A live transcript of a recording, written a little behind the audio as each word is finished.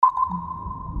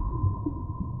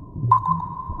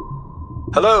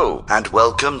Hello, and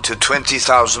welcome to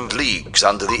 20,000 Leagues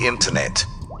Under the Internet.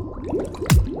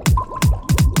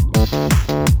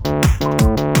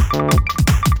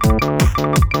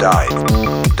 Dive.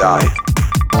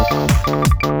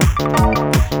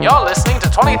 You're listening to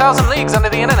 20,000 Leagues Under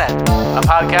the Internet, a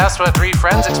podcast where three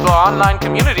friends explore online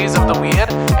communities of the weird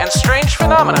and strange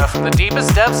phenomena from the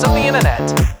deepest depths of the internet.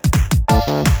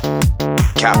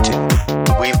 Captain,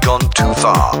 we've gone too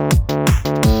far.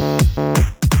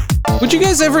 Would you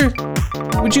guys ever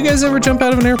jump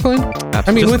out of an airplane? Absolutely.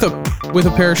 I mean, with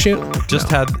a parachute? Just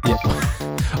had. Yeah.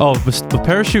 Oh, the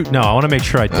parachute? No, I want to make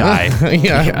sure I die.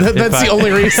 That's the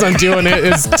only reason I'm doing it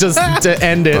is just to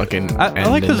end it. I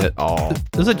like it all.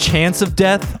 There's a chance of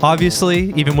death,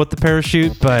 obviously, even with the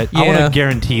parachute, but I want to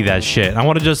guarantee that shit.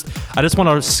 I just want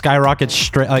to skyrocket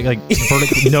straight, like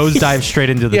nosedive straight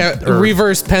into the earth.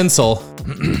 Reverse pencil.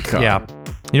 Yeah.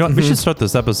 You know what? We should start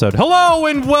this episode. Hello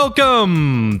and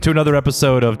welcome to another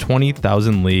episode of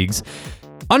 20,000 Leagues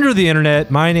Under the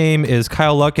Internet. My name is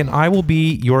Kyle Luck, and I will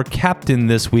be your captain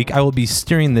this week. I will be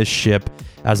steering this ship,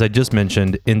 as I just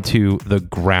mentioned, into the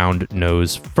ground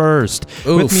nose first.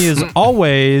 Oof. With me, as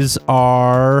always,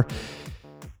 are...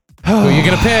 Who are you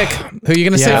going to pick? Who are you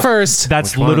going to say first?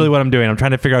 That's literally what I'm doing. I'm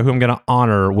trying to figure out who I'm going to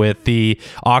honor with the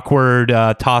awkward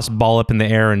toss ball up in the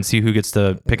air and see who gets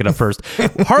to pick it up first.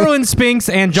 Harlan Spinks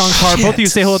and John Carr, both of you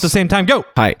say hello at the same time. Go.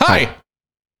 Hi.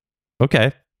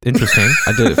 Okay. Interesting.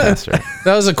 I did it faster.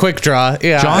 That was a quick draw.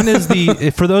 Yeah. John is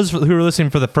for those who are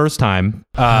listening for the first time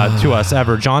to us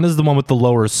ever, John is the one with the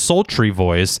lower sultry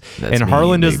voice, That's and me,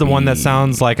 Harlan is the one that baby.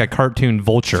 sounds like a cartoon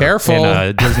vulture Careful. in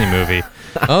a Disney movie.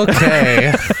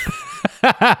 Okay.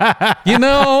 You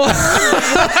know,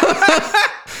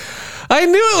 I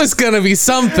knew it was going to be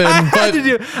something, I but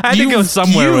had to go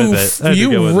somewhere with it.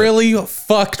 You really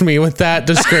fucked me with that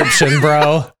description,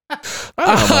 bro. I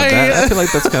don't know about that. I feel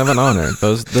like that's kind of an honor.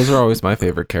 Those are always my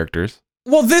favorite characters.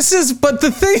 Well, but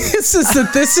the thing is that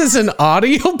this is an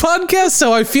audio podcast,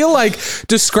 so I feel like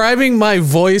describing my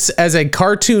voice as a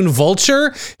cartoon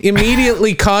vulture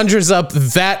immediately conjures up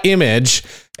that image.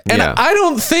 And Yeah. I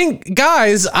don't think,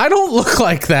 guys, I don't look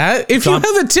like that. If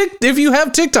you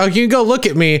have TikTok, you can go look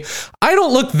at me. I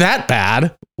don't look that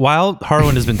bad. While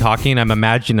Harlan has been talking, I'm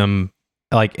imagining him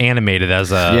like animated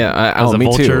as a me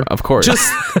vulture. too. Of course.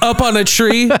 Just up on a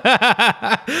tree. Kind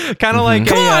of like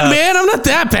Come on, man, I'm not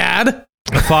that bad.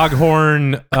 a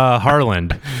foghorn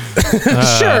Harlan.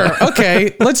 Sure.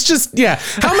 Okay. Let's just,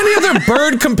 How many other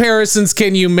bird comparisons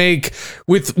can you make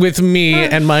with me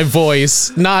and my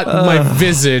voice? Not my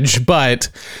visage, but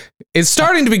it's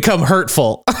starting to become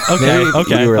hurtful. Okay.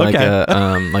 You were like a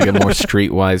more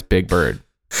streetwise Big Bird.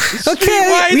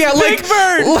 Okay. Yeah, Big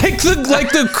Bird.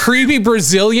 like the creepy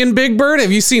Brazilian Big Bird.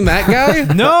 Have you seen that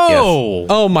guy? No.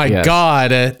 Oh my Yes.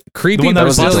 God. The Creepy one that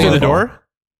was busted through Brazilian. the door?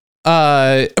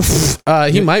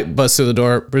 He might bust through the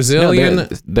door. No, Brazilian.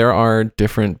 there are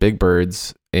different Big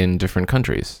Birds in different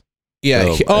countries.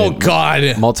 Yeah. So, God.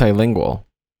 Multilingual.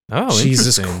 Oh,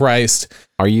 Jesus interesting. Christ.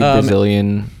 Are you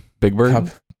Brazilian Big Bird? Cup.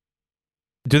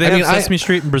 Do they I have mean, Sesame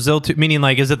Street in Brazil too? Meaning,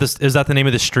 like, is that the name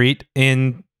of the street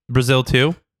in Brazil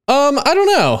too? I don't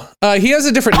know. He has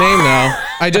a different name now.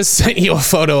 I just sent you a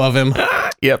photo of him.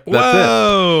 Yep.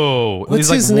 Whoa! What's He's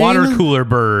like his water name? cooler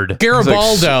bird.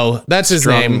 Garibaldo. That's his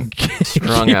name.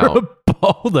 Strung out.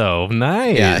 Garibaldo.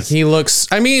 Nice. Yeah, he looks.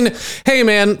 I mean, hey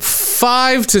man,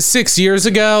 5 to 6 years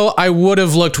ago, I would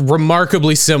have looked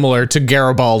remarkably similar to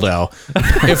Garibaldo,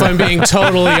 if I'm being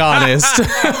totally honest. You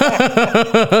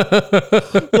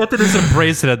have to just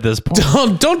embrace it at this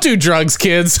point. Don't do drugs,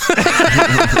 kids.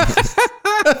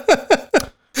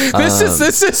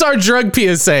 This is our drug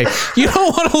PSA. You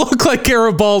don't want to look like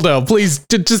Garibaldo. Please,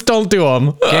 just don't do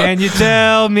them. Can you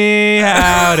tell me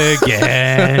how to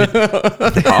get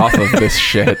Off of this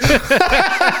shit.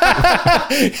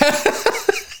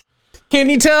 Can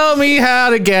you tell me how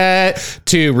to get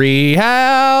to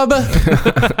rehab?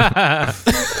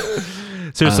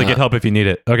 Seriously, get help if you need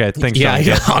it. Okay, thanks, John.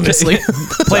 Yeah, honestly.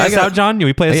 Play us out, John. Can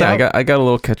we play us out? I got a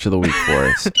little catch of the week for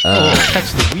us. Catch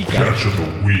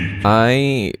the week.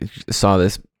 I saw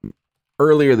this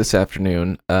earlier this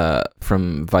afternoon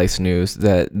from Vice News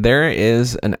that there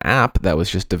is an app that was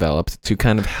just developed to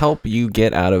kind of help you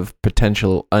get out of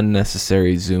potential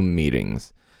unnecessary Zoom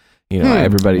meetings. You know,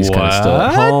 everybody's kind of still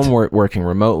at home, working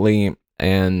remotely,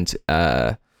 and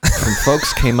some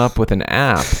folks came up with an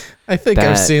app. I think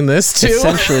I've seen this too.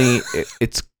 Essentially,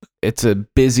 it's a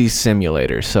busy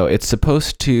simulator, so it's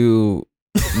supposed to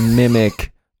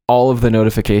mimic all of the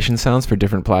notification sounds for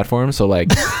different platforms. So like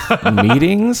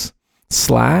meetings,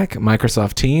 Slack,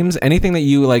 Microsoft Teams, anything that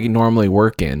you like normally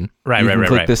work in. Right, you right, can right,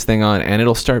 click right. this thing on, and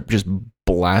it'll start just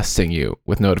blasting you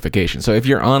with notifications. So if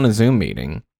you're on a Zoom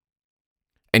meeting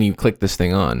and you click this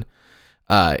thing on,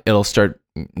 it'll start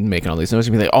making all these notes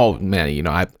and be like, oh man, you know,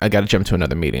 I got to jump to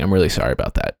another meeting. I'm really sorry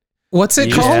about that. What's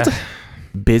it called?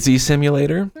 Busy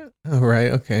Simulator. Oh,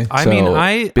 right. Okay. I mean,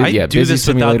 I do this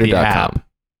without the app.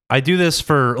 I do this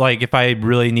for like if I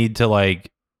really need to like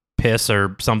piss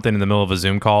or something in the middle of a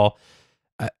Zoom call.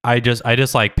 I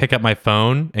just like pick up my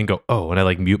phone and go, oh, and I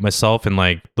like mute myself and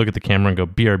like look at the camera and go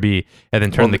BRB and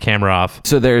then turn the camera off.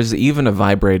 So there's even a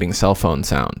vibrating cell phone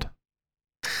sound.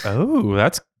 Oh,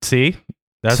 that's so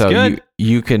good.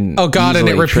 You can. Oh God, and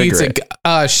it repeats it.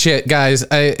 Shit, guys,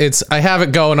 I have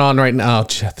it going on right now. Oh,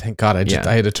 thank God, I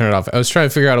had to turn it off. I was trying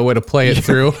to figure out a way to play it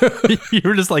through. You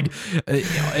were just like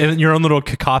in your own little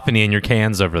cacophony in your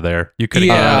cans over there. You could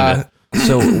have it.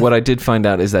 So what I did find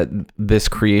out is that this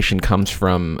creation comes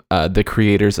from the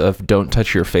creators of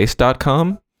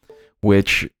Don'tTouchYourFace.com,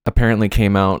 which apparently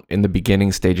came out in the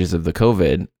beginning stages of the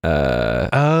COVID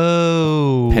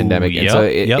pandemic. And so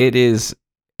it is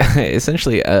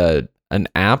essentially an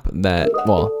app that,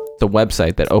 well, the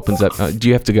website that opens up. Do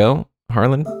you have to go,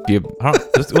 Harlan?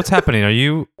 What's happening? Are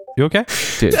you okay?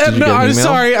 Did you get an I'm email?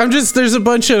 sorry. There's a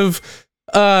bunch of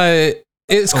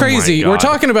it's crazy. We're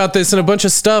talking about this and a bunch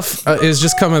of stuff is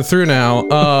just coming through now.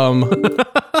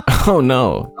 Oh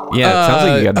no. Yeah, it sounds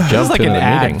like you got to jump It's like to an the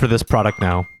ad meeting. for this product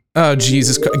now. Oh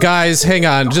Jesus, guys, hang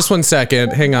on, just 1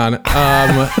 second. Hang on.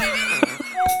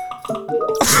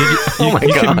 Oh my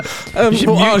god. You should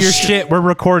mute your shit. We're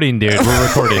recording, dude. We're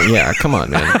recording. Yeah, come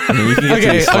on, man. I mean, you can get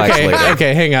to these slacks later.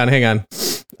 Okay, hang on.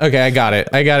 Okay, I got it.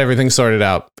 I got everything sorted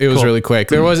out. It was Cool. really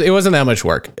quick. It wasn't that much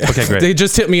work. Okay, great. They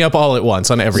just hit me up all at once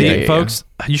on everything. See, folks,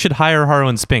 you should hire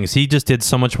Harlan Spinks. He just did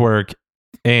so much work.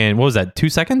 And what was that? 2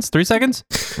 seconds? 3 seconds?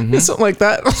 Something like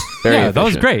that. Very Yeah, that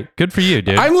was efficient. great. Good for you,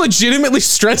 dude. I'm legitimately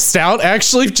stressed out,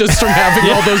 actually, just from having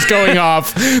all those going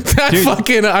off.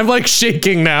 I'm like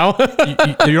shaking now.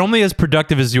 You're only as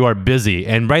productive as you are busy.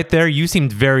 And right there, you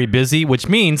seemed very busy, which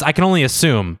means I can only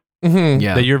assume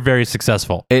Yeah. that you're very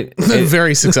successful. It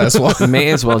Very successful. may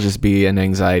as well just be an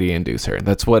anxiety inducer.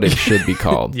 That's what it should be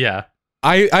called. Yeah.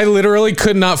 I literally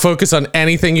could not focus on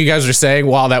anything you guys were saying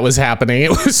while that was happening. It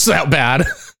was that bad.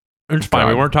 It's fine.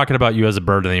 We weren't talking about you as a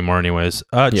bird anymore anyways.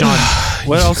 John,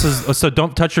 what else is... So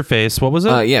don't touch your face. What was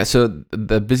it? Yeah, so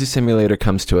the Busy Simulator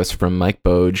comes to us from Mike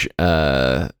Boge,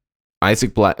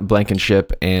 Isaac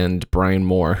Blankenship, and Brian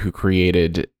Moore, who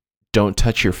created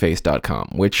Don'tTouchYourFace.com,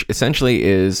 which essentially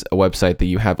is a website that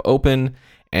you have open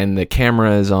and the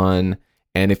camera is on,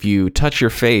 and if you touch your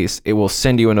face, it will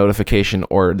send you a notification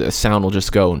or the sound will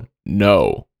just go,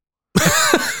 no,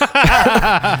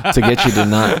 to get you to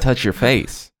not touch your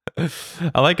face.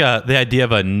 I like the idea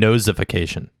of a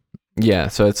nosification. Yeah,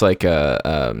 so it's like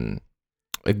a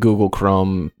Google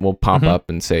Chrome will pop up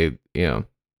and say, you know,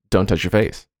 don't touch your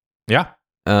face. Yeah.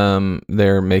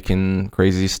 They're making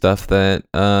crazy stuff that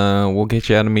will get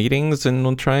you out of meetings and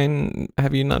will try and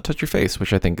have you not touch your face,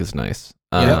 which I think is nice.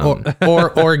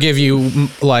 Or give you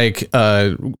like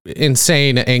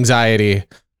insane anxiety.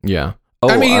 Yeah.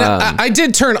 I mean, I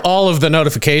did turn all of the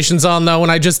notifications on though when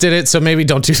I just did it, so maybe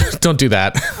don't do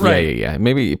that. Right. Yeah.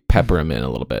 Maybe pepper them in a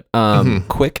little bit.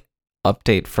 Quick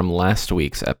update from last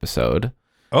week's episode.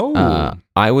 Oh.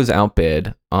 I was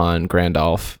outbid on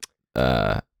Grandolph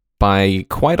by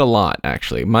quite a lot,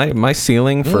 actually. My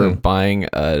ceiling for buying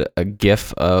a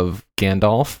GIF of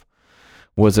Gandalf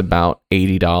was about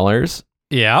 $80.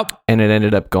 Yeah. And it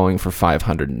ended up going for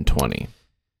 $520.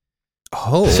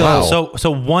 Oh, So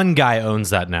so one guy owns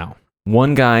that now.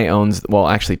 One guy owns, well,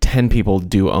 actually 10 people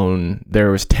do own,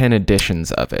 there was 10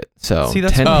 editions of it. So See,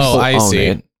 that's 10 cool. people I own see.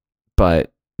 it,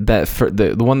 but that for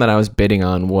the one that I was bidding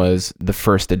on was the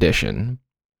first edition.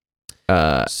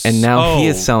 And now he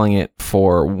is selling it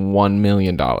for $1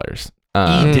 million.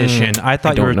 Edition. I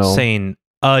thought you don't were know. saying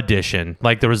addition.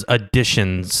 Like there was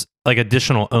additions, like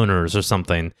additional owners or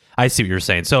something. I see what you're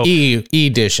saying. So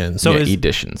edition. so Yeah, is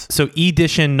editions. so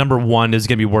edition number 1 is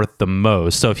going to be worth the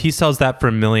most. So if he sells that for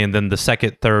 $1 million, then the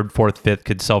second, third, fourth, fifth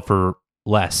could sell for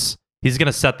less. He's going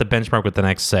to set the benchmark with the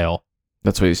next sale.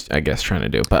 That's what he's, I guess, trying to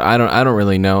do. But I don't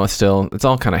really know. Still, it's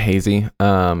all kind of hazy.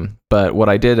 But what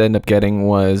I did end up getting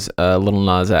was a Little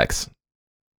Nas X.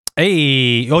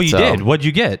 Hey, oh, you So, did. What'd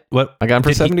you get? What I got him for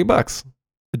did he- $70.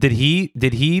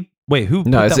 Did he? Wait, who?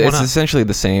 No, put it's that one up? essentially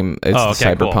the same. It's Oh, the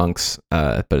okay, cool. Cyberpunks,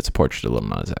 but it's a portrait of Little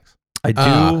Nas X. I do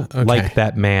okay. like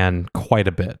that man quite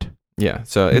a bit. Yeah,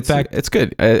 so In it's fact- it's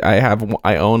good.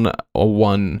 I own a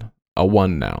one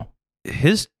now.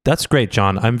 That's great,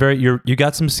 John. You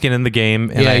got some skin in the game,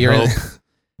 and Yeah, I you're hope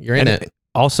you're in and it.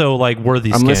 also like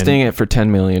worthy I'm skin. listing it for $10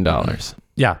 million.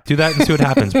 Yeah, do that and see what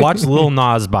happens. Watch Lil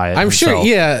Nas buy it. I'm sure. himself.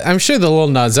 Yeah, I'm sure the Lil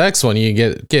Nas X one you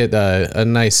get a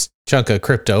nice chunk of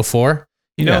crypto for.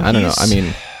 You know, I don't know. I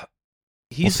mean,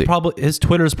 he's see. probably his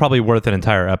Twitter is probably worth an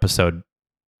entire episode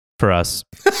for us.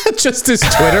 Just his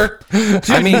Twitter.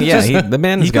 I mean, yeah, the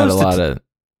man's he got a goes to lot of.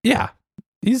 Yeah.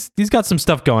 He's got some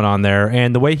stuff going on there,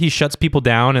 and the way he shuts people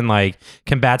down and like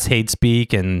combats hate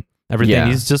speak and everything. Yeah.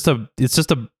 He's just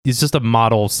a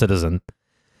model citizen.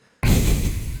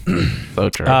 So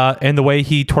true. And the way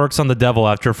he twerks on the devil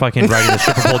after fucking riding the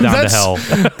stripper pole down to hell.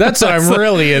 That's what I'm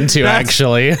really into,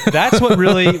 actually. That's what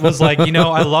really was like,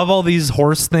 I love all these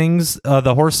horse things.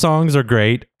 The horse songs are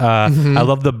great. I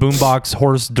love the Boombox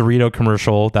horse Dorito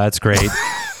commercial. That's great.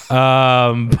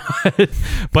 But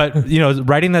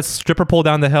riding that stripper pole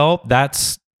down the hill,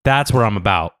 that's where I'm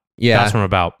about. Yeah. That's where I'm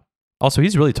about. Also,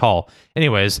 he's really tall.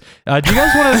 Anyways, do you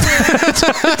guys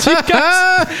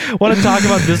want to talk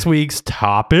about this week's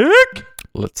topic?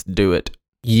 Let's do it.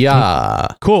 Yeah.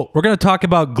 Cool. We're going to talk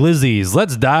about glizzies.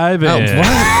 Let's dive in. Oh,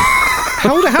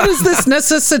 what? How does this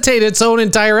necessitate its own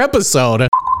entire episode?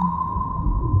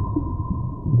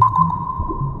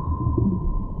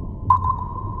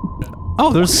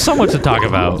 Oh, there's so much to talk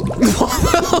about.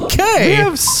 Okay. We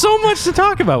have so much to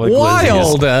talk about with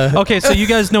Wild. glizzies. Okay, so you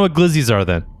guys know what glizzies are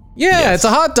then? Yeah, it's a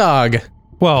hot dog.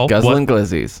 Well, Guzzling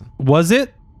glizzies. was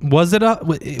it? Was it?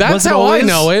 That's how I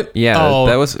know it. Yeah, Oh,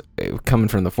 that was coming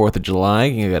from the 4th of July.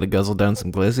 You got to guzzle down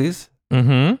some glizzies.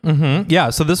 Yeah,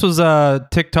 so this was a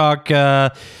TikTok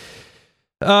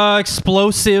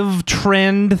explosive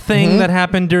trend thing that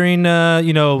happened during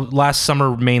last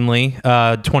summer, mainly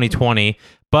 2020.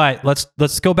 But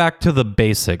let's go back to the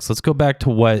basics. Let's go back to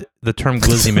what the term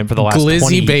glizzy meant for the last Glizzy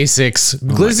 20 basics.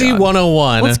 Glizzy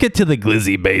 101. Let's get to the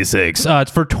glizzy basics.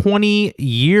 For 20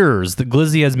 years, the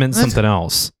glizzy has meant something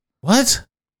else. What?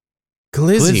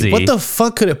 Glizzy. What the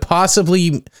fuck could it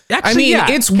possibly? Actually, I mean,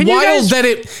 yeah. it's Can you wild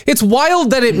guys- it's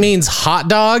wild that it means hot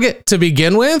dog to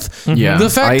begin with. Yeah, The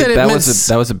fact that it that meant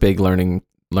was a big learning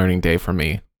day for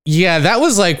me. Yeah, that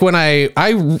was like when I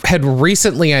had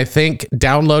recently, I think,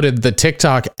 downloaded the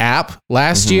TikTok app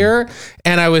last year,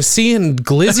 and I was seeing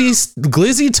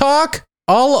glizzy talk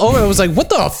all over. I was like, what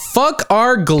the fuck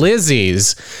are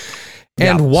glizzies?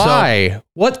 And Yeah, why?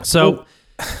 What? So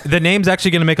the name's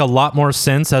actually going to make a lot more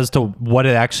sense as to what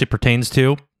it actually pertains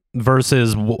to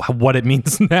versus what it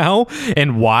means now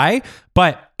and why.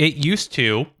 But it used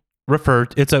to refer.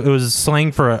 It was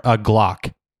slang for a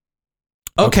Glock.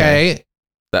 Okay.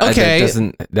 Okay.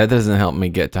 That doesn't help me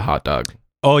get to hot dog.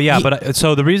 Oh yeah, but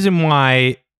so the reason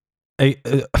why.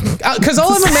 Because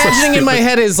all I'm imagining in my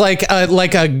head is like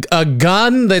a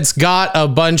gun that's got a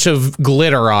bunch of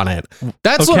glitter on it.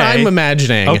 That's what Okay. I'm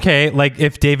imagining. Okay, like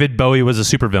if David Bowie was a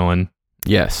supervillain.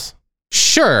 Yes.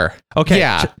 Sure. Okay,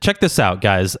 Yeah. check this out,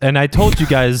 guys. And I told you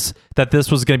guys that this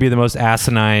was going to be the most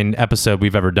asinine episode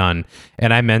we've ever done,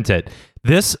 and I meant it.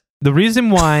 The reason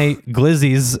why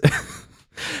glizzies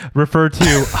refer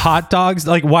to hot dogs,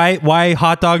 like why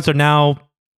hot dogs are now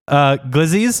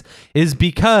glizzies, is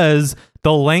because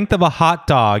the length of a hot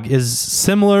dog is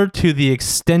similar to the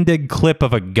extended clip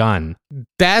of a gun.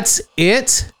 That's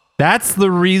it. That's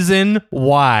the reason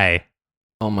why.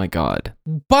 Oh my god.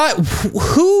 But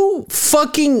who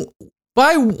fucking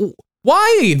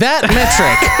why that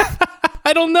metric?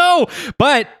 I don't know,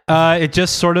 but it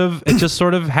just sort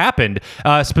of happened.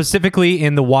 Specifically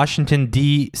in the Washington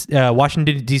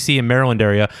D.C. and Maryland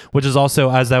area, which is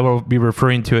also, as I will be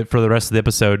referring to it for the rest of the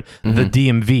episode, the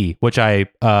DMV, which I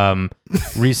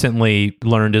recently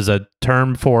learned is a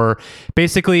term for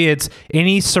basically it's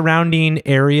any surrounding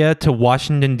area to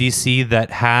Washington D.C.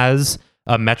 that has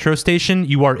a metro station.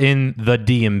 You are in the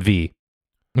DMV.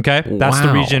 Okay, that's the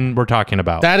Wow. region we're talking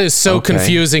about. That is so Okay.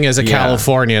 confusing as a Yeah.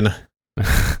 Californian.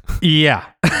 Yeah.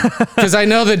 Because I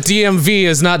know that DMV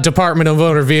is not Department of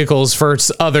Motor Vehicles for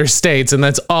other states, and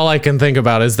that's all I can think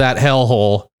about is that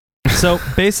hellhole. So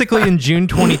basically in June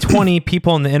 2020,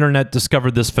 people on the internet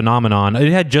discovered this phenomenon.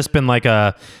 It had just been like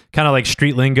a kind of like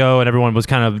street lingo, and everyone was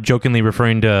kind of jokingly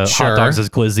referring to Sure. hot dogs as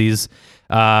glizzies.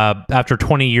 After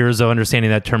 20 years of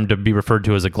understanding that term to be referred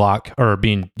to as a Glock, or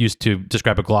being used to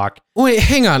describe a Glock. Wait,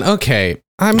 hang on. Okay.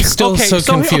 I'm still so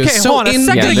confused. Okay, hold on. A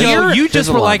second Yeah, ago, there- you there's just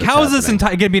a were lot like, that's how is this happening.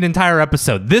 going to be an entire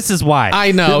episode? This is why.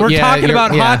 I know, We're yeah, talking you're-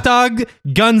 about yeah. hot dog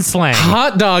gun slang.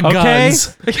 Hot dog Okay.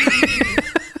 guns. Which,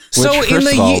 So in first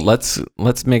the of all, ye-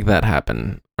 let's make that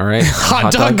happen. All right.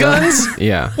 Hot dog guns?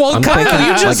 Yeah. Well, I'm Kyle, thinking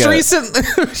you just like recently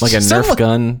a Nerf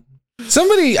gun.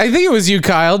 Somebody, I think it was you,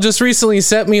 Kyle, just recently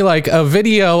sent me like a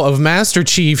video of Master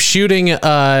Chief shooting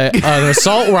an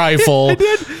assault rifle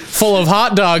full of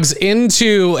hot dogs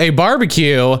into a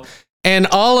barbecue. And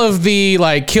all of the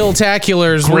like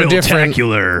Kill-taculars were different.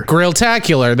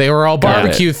 Grill-tacular. They were all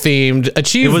barbecue themed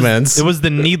achievements. It was the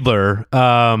Needler.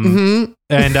 And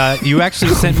you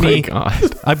actually sent me. God.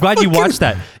 I'm glad you watched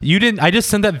that. You didn't. I just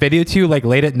sent that video to you like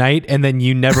late at night, and then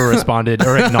you never responded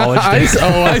or acknowledged it.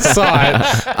 I saw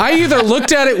it. I either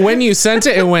looked at it when you sent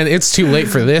it and went, "It's too late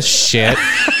for this shit,"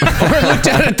 or looked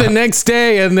at it the next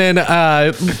day and then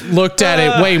looked at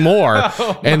it way more,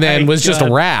 and then was just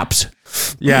wrapped.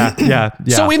 Yeah.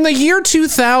 So in the year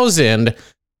 2000,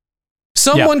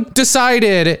 someone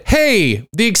decided, hey,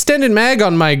 the extended mag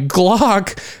on my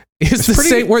Glock is the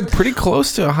same. We're pretty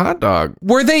close to a hot dog.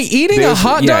 Were they eating a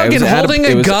hot dog and holding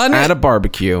a gun at a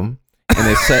barbecue? And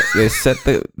they set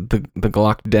the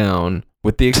Glock down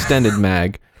with the extended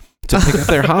mag to pick up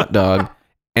their hot dog,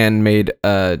 and made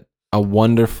a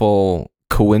wonderful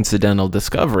coincidental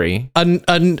discovery.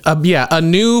 A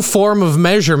new form of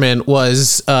measurement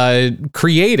was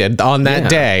created on that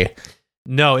day.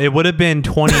 No, it would have been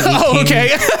 2018. Oh, okay.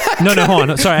 No,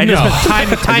 hold on. Sorry, I just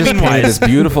meant timing wise. This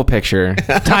beautiful picture.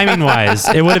 Timing wise,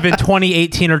 it would have been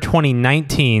 2018 or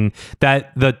 2019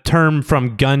 that the term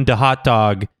from gun to hot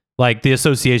dog, like the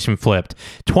association flipped.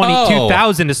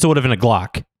 2000 it still would have been a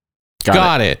Glock.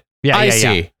 Got it. Yeah, I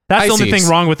see. Yeah. That's the only thing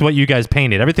wrong with what you guys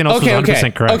painted. Everything else was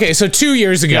 100% correct. Okay, so 2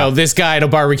 years ago, this guy at a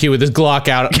barbecue with his Glock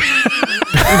out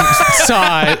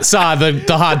saw the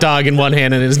hot dog in one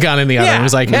hand and his gun in the other, and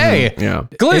was like, "Hey,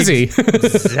 Glizzy."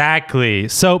 Exactly.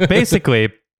 So basically,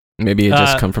 maybe it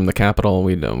just come from the Capitol.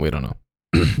 We don't know.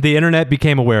 The internet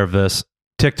became aware of this.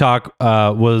 TikTok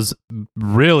was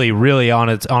really on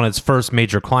its first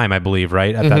major climb, I believe,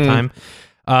 right at that time.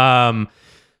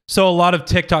 So a lot of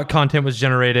TikTok content was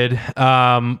generated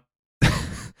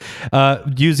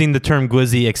using the term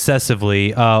glizzy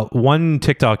excessively. One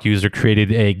TikTok user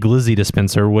created a glizzy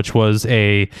dispenser, which was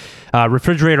a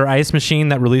refrigerator ice machine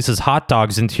that releases hot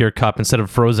dogs into your cup instead of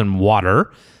frozen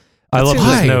water. I love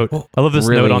this note. I love this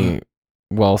note on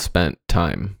well spent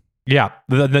time. Yeah,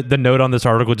 the note on this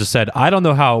article just said, "I don't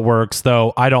know how it works,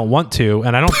 though. I don't want to,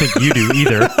 and I don't think you do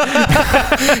either."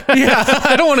 Yeah,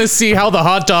 I don't want to see how the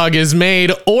hot dog is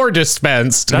made or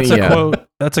dispensed. That's a quote.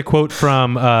 That's a quote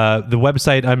from the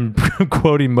website I'm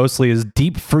quoting mostly is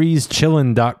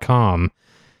deepfreezechillin.com.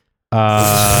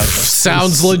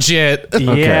 Sounds legit.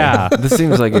 Yeah. Okay. This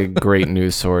seems like a great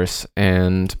news source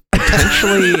and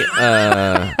potentially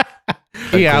a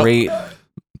great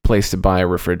place to buy a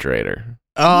refrigerator.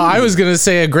 I was going to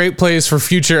say a great place for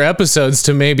future episodes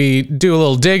to maybe do a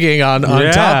little digging on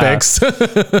topics.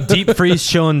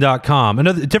 Deepfreezechillin.com.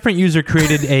 Another different user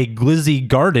created a glizzy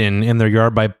garden in their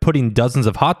yard by putting dozens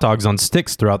of hot dogs on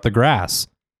sticks throughout the grass.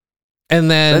 And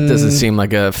then that doesn't seem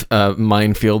like a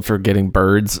minefield for getting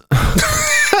birds.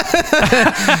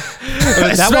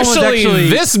 Especially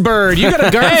this bird. You got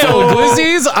a garden full of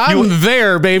glizzies? I'm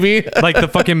there, baby. Like the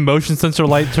fucking motion sensor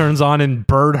light turns on and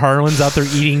Bird Harlan's out there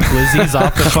eating glizzies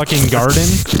off the fucking garden.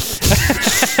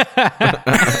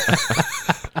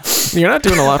 You're not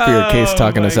doing a lot for your case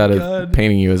talking us out of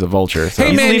painting you as a vulture. So.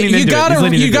 Hey man, you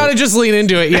gotta just lean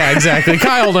into it. Yeah, exactly.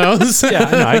 Kyle knows. Yeah,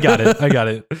 no, I got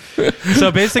it.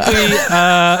 So basically,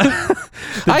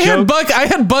 I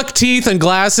had buck teeth and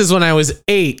glasses when I was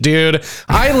 8, dude.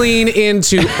 I lean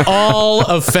into all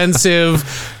offensive,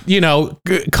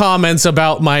 comments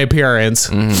about my appearance.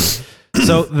 Mm-hmm.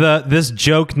 So this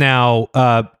joke now,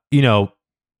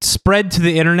 spread to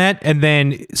the internet and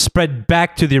then spread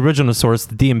back to the original source,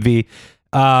 the DMV,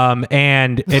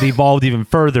 and it evolved even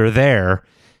further there,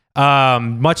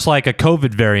 much like a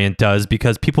COVID variant does,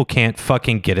 because people can't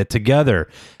fucking get it together.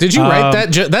 Did you write that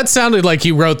joke? That sounded like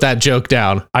you wrote that joke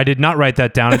down. I did not write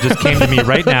that down. It just came to me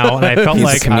right now, and I felt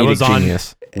like I was on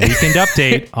Weekend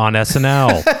Update on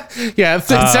SNL. Yeah, it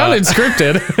sounded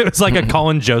scripted. It was like a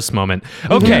Colin Jost moment.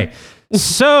 Okay,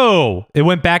 so it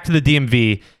went back to the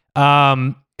DMV.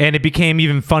 And it became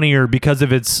even funnier because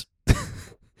of its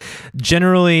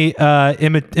generally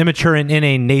immature and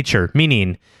inane nature.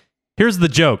 Meaning, here's the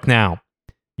joke now.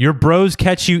 Your bros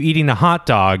catch you eating a hot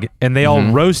dog, and they all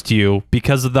roast you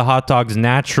because of the hot dog's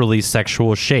naturally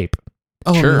sexual shape.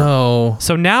 Oh, sure. No.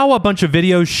 So now a bunch of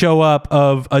videos show up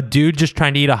of a dude just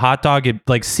trying to eat a hot dog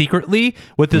like secretly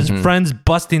with his friends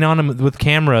busting on him with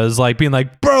cameras, like being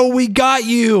like, "Bro, we got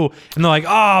you." And they're like,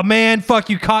 "Oh, man, fuck,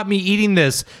 you caught me eating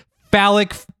this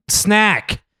phallic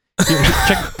snack."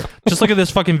 Just look at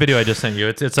this fucking video I just sent you.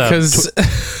 It's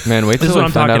man, wait till I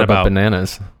find out about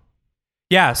bananas.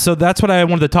 Yeah, so that's what I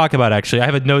wanted to talk about. Actually, I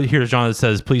have a note here, John, that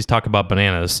says, "Please talk about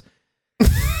bananas."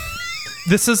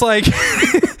 This is like,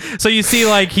 so you see,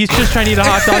 like he's just trying to eat a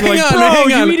hot dog. Like, bro,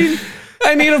 you eating?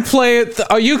 I need to play it.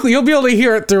 You'll be able to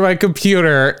hear it through my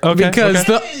computer. Okay, because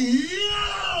okay.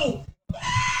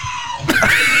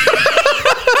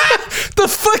 The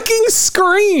fucking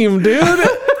scream, dude.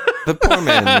 The poor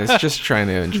man is just trying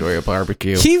to enjoy a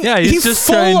barbecue. He just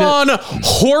full trying to- on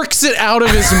horks it out of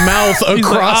his mouth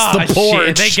across the porch.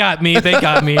 Shit, they got me. They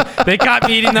got me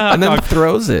eating the hot and then dog.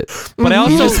 throws it. But I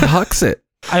He also just hucks it.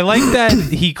 I like that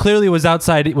he clearly was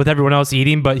outside with everyone else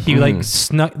eating, but he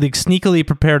sneakily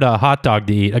prepared a hot dog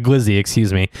to eat, a glizzy,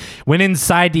 excuse me. Went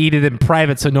inside to eat it in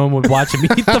private so no one would watch him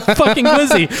eat the fucking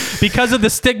glizzy because of the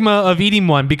stigma of eating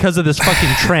one, because of this fucking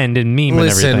trend and meme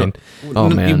Listen, and everything. Oh,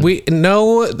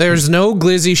 man. There's no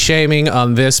glizzy shaming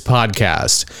on this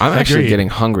podcast. I'm actually Agreed. getting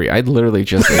hungry. I literally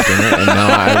just ate dinner and now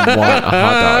I want a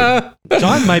hot dog.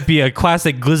 John might be a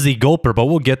classic glizzy gulper, but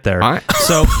we'll get there.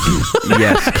 So,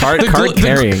 Yes, card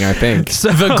carrying, I think.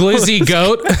 The glizzy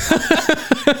goat.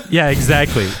 yeah,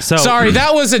 exactly. So Sorry,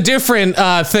 that was a different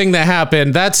thing that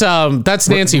happened. That's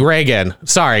Nancy Reagan.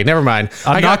 Sorry, never mind.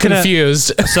 I got not gonna-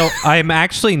 confused. So I'm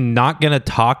actually not going to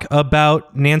talk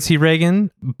about Nancy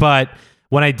Reagan, but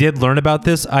when I did learn about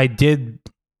this, I did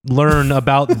learn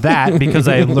about that because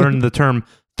I learned the term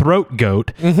throat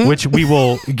goat, which we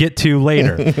will get to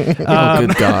later. Oh,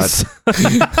 good God.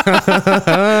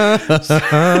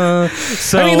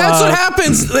 So, I mean, that's what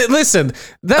happens. Listen,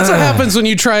 that's what happens when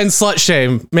you try and slut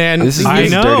shame, man. This is I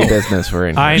this know. dirty business we're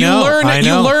in. I You know. learn I you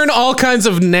know. learn all kinds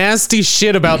of nasty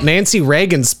shit about Nancy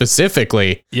Reagan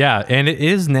specifically. Yeah, and it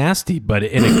is nasty, but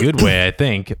in a good way, I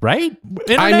think. Right?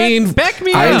 I mean, back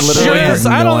me I up. literally Yes,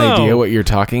 have I no don't know. idea what you're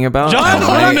talking about. John, and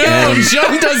I I don't am-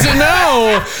 John doesn't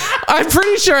know. I'm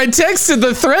pretty sure I texted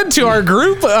the thread to our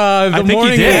group the think you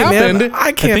morning did. it Hey, happened. Man, I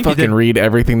think can't you fucking did. read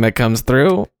everything that comes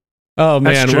through. Oh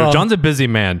That's man, true. well, John's a busy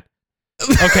man.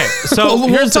 Okay, so we'll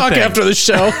here's the talk thing. after the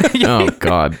show. Oh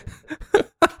God.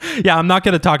 Yeah, I'm not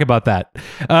going to talk about that.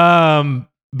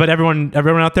 But everyone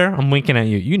out there, I'm winking at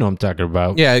you. You know what I'm talking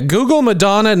about. Yeah, Google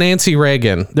Madonna Nancy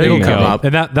Reagan. There you It'll go. come up.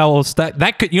 And that will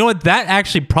that could, you know what, that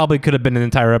actually probably could have been an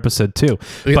entire episode too.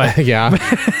 But yeah,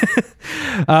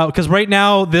 because right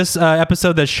now this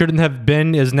episode that shouldn't have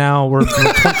been is now we're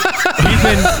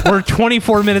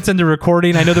 24 minutes into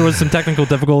recording. I know there was some technical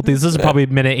difficulties. This is probably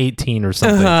minute 18 or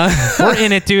something. We're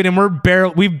in it, dude, and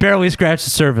we've barely scratched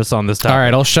the surface on this topic. all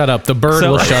right, I'll shut up. The bird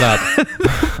So- will shut up.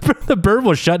 The bird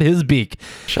will shut his beak.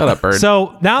 Shut up, bird.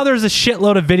 So now there's a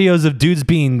shitload of videos of dudes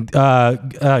being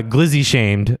glizzy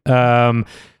shamed. And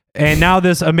now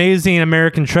this amazing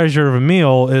American treasure of a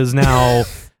meal is now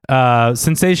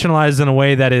sensationalized in a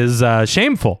way that is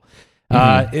shameful.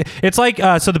 It's like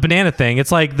so the banana thing.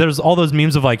 It's like there's all those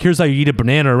memes of like, here's how you eat a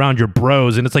banana around your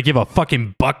bros, and it's like you have a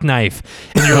fucking buck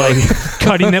knife and you're like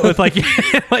cutting it with like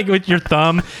like with your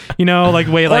thumb, you know, like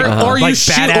way like Or like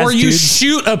you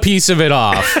shoot a piece of it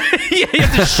off. yeah, you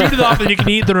have to shoot it off and you can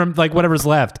eat the like whatever's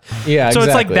left. Yeah, So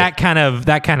it's like exactly.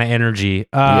 that kind of energy.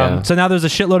 Yeah. So now there's a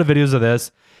shitload of videos of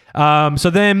this. So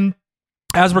then,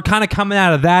 as we're kind of coming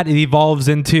out of that, it evolves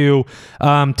into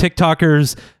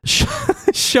TikTokers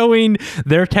showing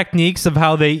their techniques of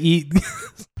how they eat.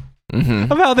 Of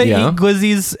how they Yeah. eat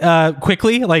glizzies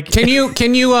quickly. Like, Can you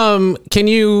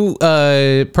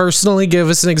personally give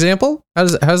us an example? How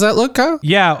does that look, Kyle?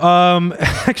 yeah.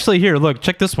 Actually, here, look,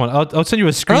 check this one. I'll send you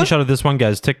a screenshot of this one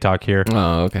guy's TikTok here.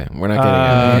 Oh, okay. We're not getting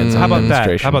a hands-on How about that?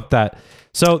 demonstration. How about that?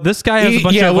 So this guy has a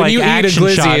bunch Yeah, of when like you eat a action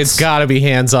glizzy, shots it's got to be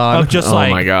hands on. of just Oh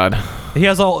like my God. he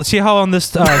has all. See how on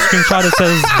this screenshot it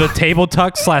says the table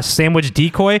tuck / sandwich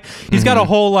decoy. He's got a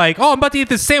whole like, oh, I'm about to eat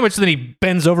this sandwich. And then he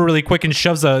bends over really quick and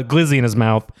shoves a glizzy in his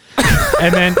mouth,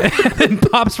 and then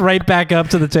pops right back up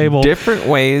to the table. Different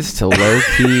ways to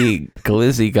low-key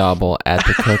glizzy gobble at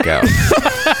the cookout.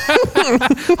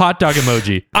 Hot dog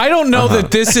emoji. I don't know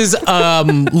that this is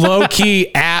low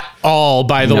key at all.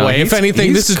 By the No, way, if he's- anything,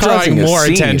 he's this is drawing causing a more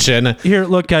scene. attention. Here,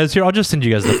 look, guys. Here, I'll just send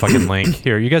you guys the fucking link.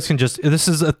 Here, you guys can just. This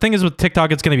is a thing is with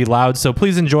TikTok. It's going to be loud, so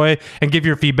please enjoy and give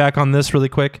your feedback on this really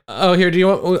quick. Oh, here, do you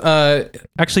want?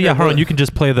 Actually, yeah, hold on. You can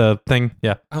just play the thing.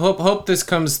 Yeah. I hope this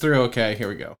comes through. Okay, here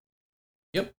we go.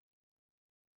 Yep.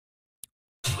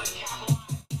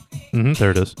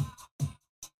 There it is.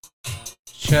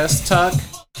 Chest tuck,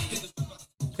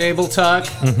 table tuck.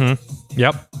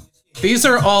 Yep. These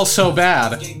are all so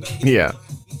bad. Yeah.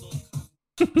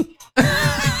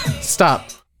 Stop.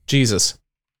 Jesus.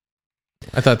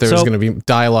 I thought there was So- going to be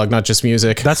dialogue, not just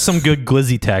music. That's some good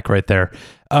glizzy tech right there.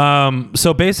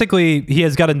 So basically, he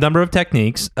has got a number of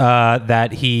techniques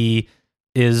that he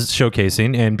is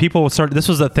showcasing, and people started. This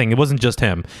was the thing; it wasn't just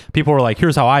him. People were like,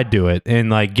 "Here's how I do it," and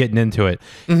like getting into it.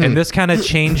 And this kind of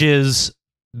changes.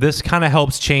 This kind of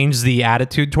helps change the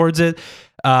attitude towards it.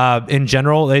 in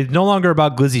general. It's no longer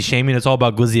about glizzy shaming. It's all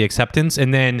about glizzy acceptance.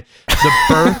 And then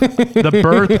the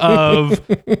birth of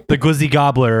the glizzy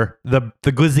gobbler, the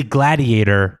glizzy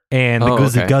gladiator, and the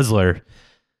glizzy guzzler.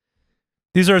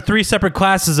 These are 3 separate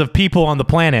classes of people on the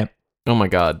planet. Oh my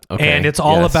God. Okay. And it's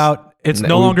all about, it's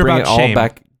no longer about shame. All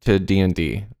back to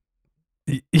D&D.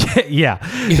 Yeah.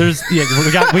 There's we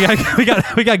got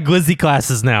glizzy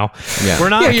classes now. Yeah. We're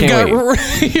not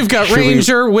You've got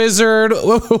Ranger, Wizard,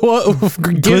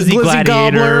 glizzy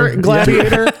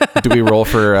Gladiator. Do we roll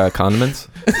for condiments?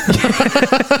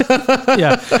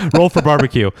 Yeah, roll for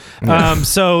barbecue.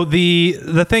 So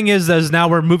the thing is now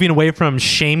we're moving away from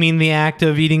shaming the act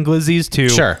of eating glizzies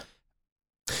to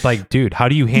like, dude, how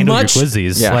do you handle your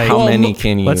glizzies? Yeah, like, how many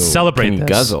can you? Let's celebrate can you this.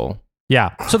 Guzzle.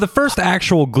 Yeah. So the first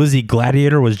actual glizzy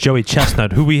gladiator was Joey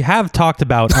Chestnut, who we have talked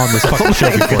about on this fucking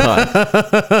show before.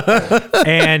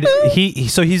 And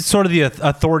he's sort of the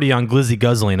authority on glizzy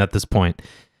guzzling at this point.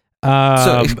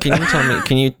 So can you tell me?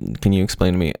 Can you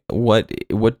explain to me what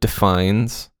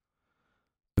defines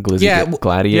a glizzy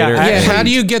gladiator? Yeah. How do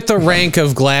you get the rank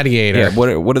of gladiator? Yeah.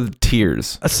 What are the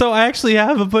tiers? So I actually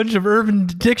have a bunch of Urban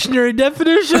Dictionary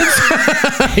definitions.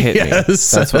 Hit me.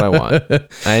 That's what I want.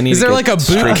 I need. Is there like a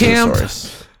boot camp?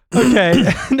 Okay.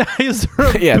 Yeah, it's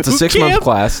a 6-month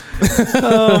class.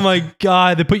 Oh my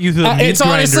God! They put you through the meat It's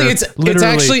honestly, grinder,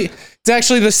 it's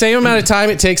actually the same amount of time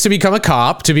it takes to become a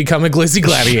cop to become a glizzy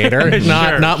gladiator.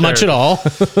 Not much at all.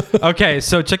 Okay,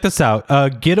 so check this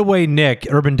out. Getaway Nick,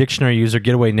 Urban Dictionary user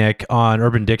Getaway Nick on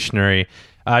Urban Dictionary,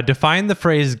 defined the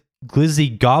phrase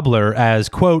glizzy gobbler as,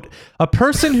 quote, a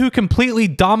person who completely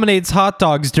dominates hot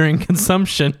dogs during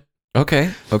consumption. Okay.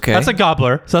 That's a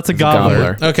gobbler. So that's a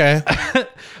gobbler. Okay.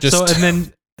 And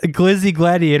then glizzy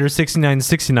gladiator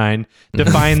 6969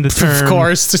 defined the term. Of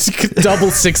course,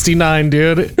 double 69,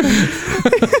 dude.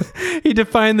 He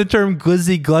defined the term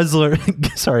glizzy guzzler.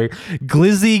 Sorry,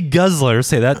 glizzy guzzler.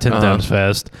 Say that 10 times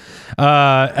fast.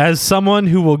 As someone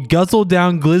who will guzzle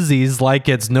down glizzies like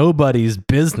it's nobody's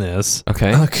business.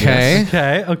 Okay.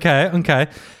 Okay.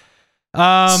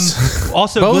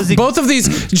 Also, both of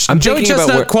these, Joey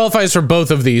Chestnut qualifies for both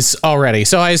of these already.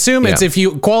 So I assume it's if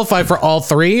you qualify for all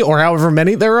 3 or however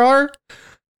many there are,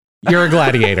 you're a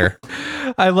gladiator.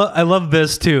 I love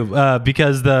this too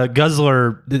because the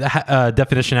guzzler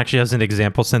definition actually has an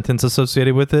example sentence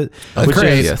associated with it, which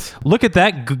is, look at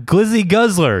that glizzy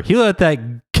guzzler. He let that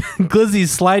glizzy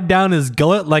slide down his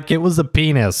gullet like it was a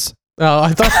penis. Oh,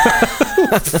 I thought...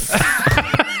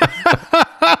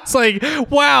 It's like,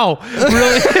 wow,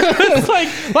 really? It's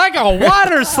like a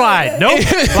water slide. Nope,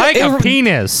 like a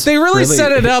penis. They really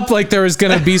set it up like there was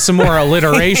going to be some more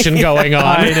alliteration going on.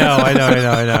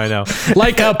 I know.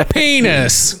 Like a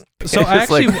penis. So I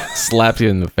actually slapped you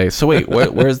in the face. So wait,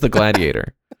 where's the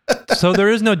gladiator? So there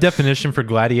is no definition for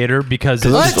gladiator because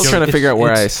I'm still trying to figure out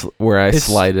where I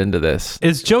slide into this.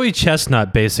 It's Joey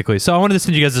Chestnut basically. So I wanted to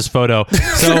send you guys this photo.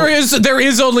 So there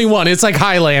is only one. It's like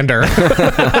Highlander.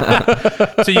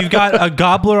 So you've got a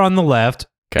gobbler on the left.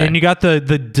 Okay. And you got the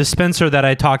dispenser that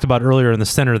I talked about earlier in the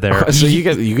center there. So you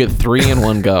get 3 in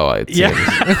one go. Yeah,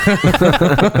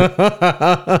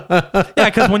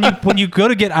 because when you go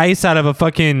to get ice out of a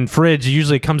fucking fridge,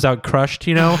 usually it comes out crushed.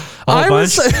 You know, a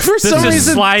bunch. For some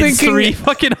reason slides thinking 3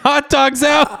 fucking hot dogs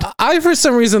out. I for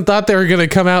some reason thought they were gonna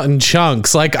come out in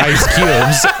chunks like ice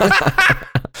cubes.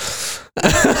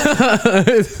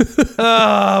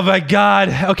 Oh my God.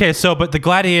 Okay, so but the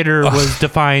gladiator was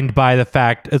defined by the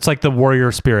fact it's like the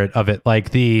warrior spirit of it,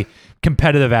 like the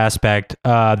competitive aspect.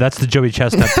 That's the Joey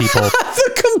Chestnut people.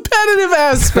 The competitive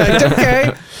aspect.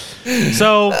 Okay.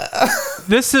 So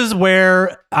this is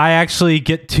where I actually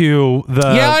get to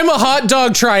the. Yeah, I'm a hot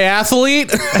dog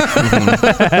triathlete.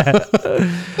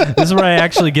 This is where I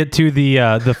actually get to the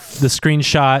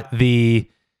screenshot, the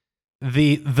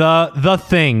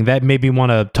thing that made me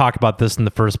want to talk about this in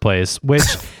the first place, which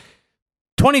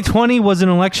 2020 was an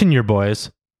election year,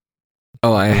 boys.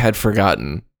 Oh, I had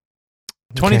forgotten.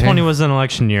 2020 was an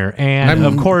election year, and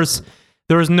of course,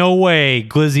 there was no way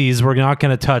glizzies were not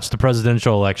going to touch the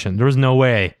presidential election. There was no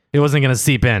way it wasn't going to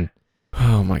seep in.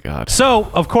 Oh my God.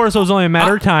 So, of course, it was only a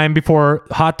matter of time before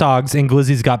hot dogs and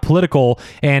glizzies got political,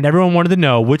 and everyone wanted to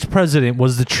know which president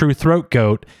was the true throat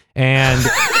goat. And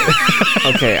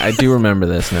okay, I do remember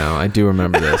this now.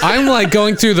 I'm like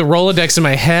going through the Rolodex in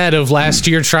my head of last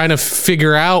year trying to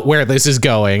figure out where this is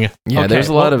going. Yeah, okay, there's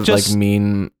a lot of like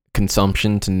mean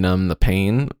consumption to numb the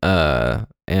pain, and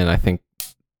I think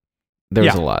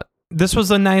there's a lot. This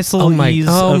was a nice little ease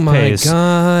oh of my pace.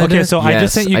 God. Okay, so I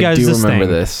just sent you guys I do this remember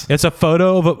thing. this. It's a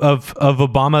photo of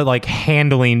Obama like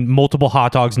handling multiple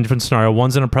hot dogs in different scenarios.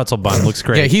 One's in a pretzel bun. Looks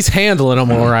great. Yeah, he's handling them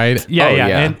all right. Yeah, Oh, yeah.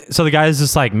 yeah. And so the guy's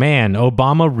just like, man,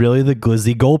 Obama really the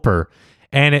glizzy gulper.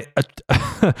 And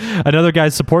another guy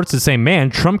supports it saying,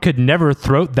 man, Trump could never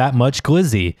throat that much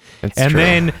glizzy. It's and true.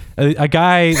 then a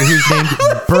guy who's named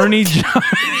Bernie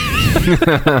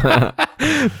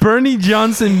Bernie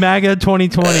Johnson MAGA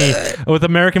 2020 with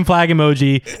American flag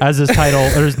emoji as his title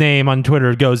or his name on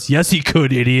Twitter goes, yes, he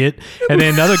could, idiot. And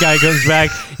then another guy goes back,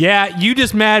 yeah, you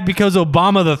just mad because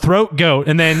Obama the throat goat.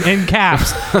 And then in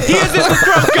caps, he isn't the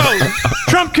throat goat.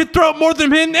 Trump could throat more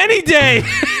than him any day.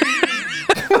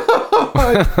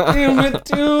 Damn it,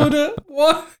 dude.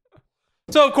 What?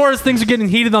 So of course things are getting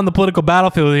heated on the political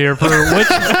battlefield here for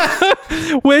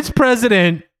which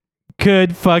president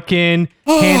could fucking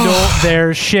handle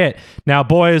their shit. Now,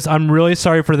 boys, I'm really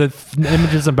sorry for the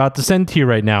images I'm about to send to you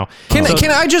right now. Can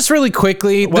I just really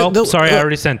quickly? Sorry, I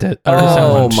already sent it.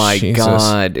 Oh my Jesus.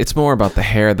 God! It's more about the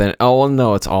hair than. Oh well,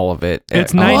 no, it's all of it.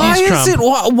 It's Oh, 90s Why Trump. is it?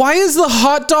 Why is the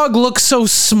hot dog look so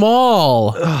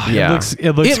small? Yeah, It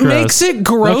looks It gross. makes it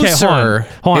grosser. Okay,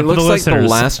 hold on. it for the looks like the listeners.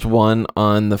 last one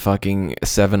on the fucking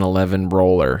 7-Eleven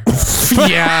roller.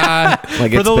 Yeah.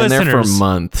 Like For it's the been there for listeners.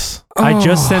 months. I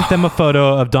just sent them a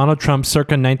photo of Donald Trump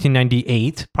circa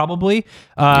 1998, probably,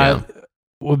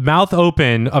 with mouth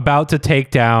open, about to take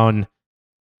down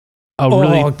a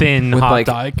really thin with, hot like,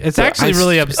 dog. It's yeah, actually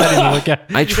really upsetting to look at.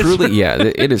 I truly,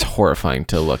 it is horrifying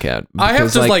to look at. I have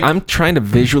Because, to, like- I'm trying to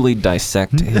visually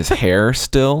dissect his hair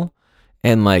still,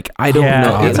 and like I don't Yeah,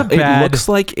 know. it's a It bad- looks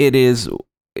like it is.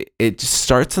 It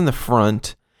starts in the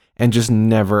front and just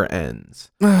never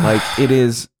ends. Like it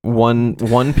is one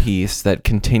piece that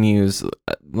continues.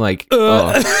 Like,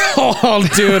 Oh,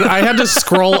 dude, I had to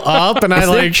scroll up, and I is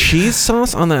there like. cheese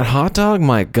sauce on that hot dog?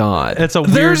 My God. It's a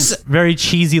weird, There's- very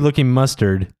cheesy looking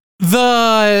mustard.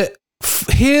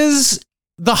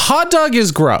 The hot dog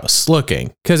is gross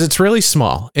looking because it's really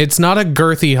small. It's not a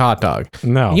girthy hot dog.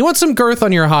 No, You want some girth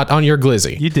on your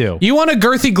glizzy. you do. You want a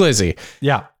girthy glizzy.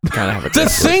 Yeah. Kind of have a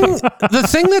The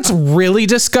thing that's really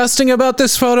disgusting about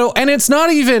this photo, and it's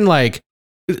not even like,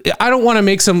 I don't want to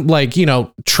make some like,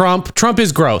 Trump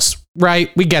is gross, right?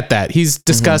 We get that. He's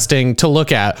disgusting to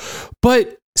look at.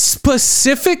 But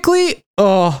specifically,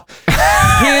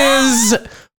 his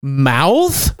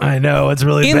mouth I know, it's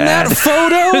really in bad. that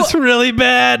photo, It's really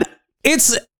bad.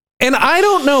 and I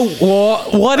don't know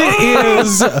what it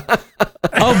is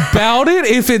about it.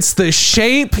 If it's the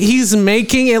shape he's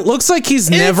making, it looks like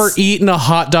he's never eaten a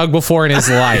hot dog before in his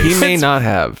life. He may not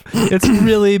have. It's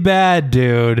really bad,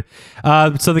 dude.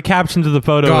 So the caption to the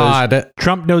photo is, God.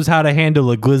 Trump knows how to handle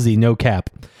a glizzy, no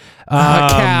cap.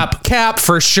 Cap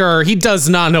for sure. He does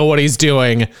not know what he's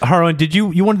doing. Harlan, did you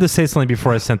wanted to say something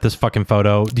before I sent this fucking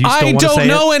photo? Do you still I want to say don't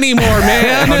know it? anymore,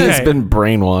 man. Okay. He's been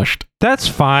brainwashed. That's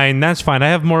fine. I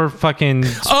have more fucking.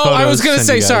 Oh, I was going gonna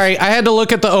say, sorry. I had to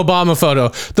look at the Obama photo.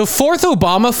 The fourth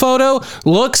Obama photo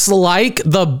looks like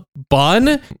the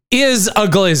bun is a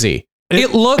glizzy.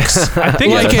 It looks I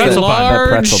think like it's a a pretzel bun. That large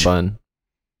pretzel bun.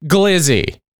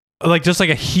 glizzy. Like just like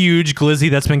a huge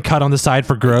glizzy that's been cut on the side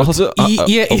for growth. Also,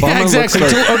 Yeah, Obama exactly.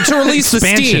 looks like- To release the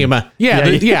Expansion. steam. Yeah,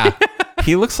 Yeah.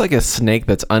 he looks like a snake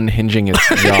that's unhinging its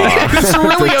jaw. It's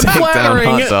really to take down unflattering.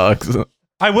 hot dogs.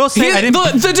 I will say, I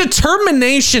didn't. The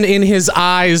determination in his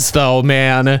eyes, though,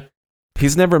 man.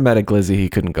 He's never met a glizzy he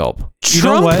couldn't gulp. You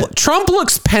know what? Trump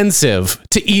looks pensive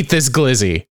to eat this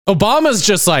glizzy. Obama's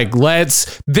just like,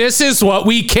 this is what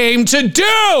we came to do.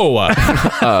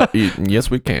 Yes,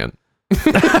 we can.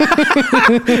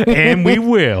 And we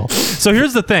will. So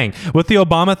here's the thing with the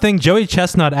Obama thing. Joey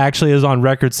Chestnut actually is on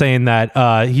record saying that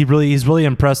he's really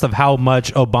impressed of how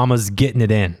much Obama's getting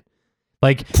it in.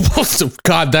 Like,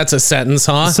 God, that's a sentence,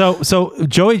 huh? so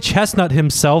Joey Chestnut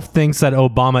himself thinks that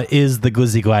Obama is the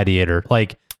glizzy gladiator.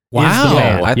 Like, Wow. is the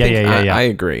man. I think yeah. I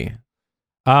agree.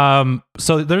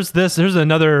 So there's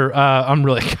another. I'm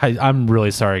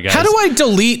really sorry, guys. How do I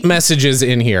delete messages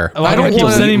in here? Oh, I I'm don't gonna keep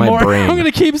want sending my more. brain. I'm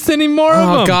gonna keep sending more of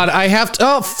Oh them. God, I have to.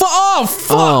 Oh, fuck!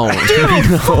 Oh,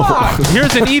 Dude, fuck!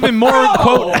 Here's an even more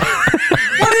quote.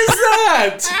 What is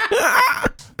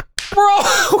that,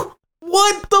 bro?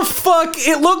 What the fuck?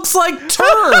 It looks like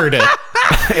turd.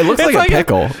 it looks like, like a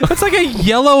pickle. It's like a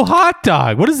yellow hot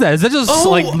dog. What is that? Is that just Oh.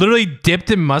 like literally dipped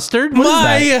in mustard? What is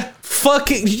that? My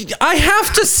fucking! I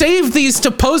have to save these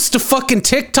to post to fucking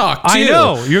TikTok too. I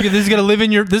know. This is gonna live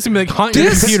in your. This is gonna be like haunt your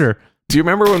This- computer. Do you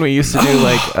remember when we used to do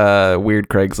like weird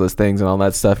Craigslist things and all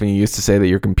that stuff, and you used to say that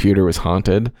your computer was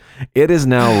haunted? It is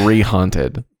now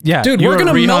re-haunted. Yeah, Dude, we're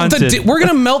gonna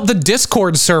melt the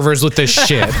Discord servers with this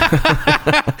shit.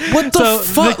 What the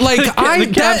fuck?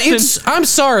 I'm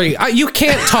sorry, you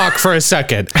can't talk for a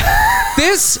second.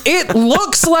 It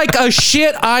looks like a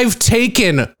shit I've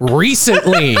taken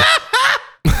recently.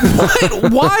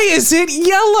 What? Why is it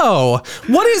yellow?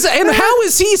 What is? And how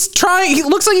is he trying? He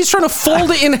looks like he's trying to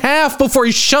fold it in half before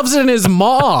he shoves it in his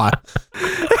maw.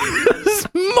 His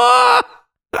maw.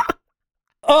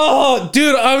 Oh,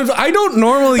 dude, I don't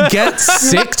normally get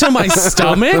sick to my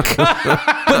stomach,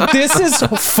 but this is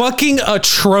fucking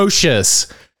atrocious.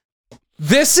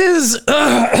 This is.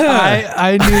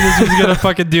 I knew this was gonna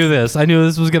fucking do this. I knew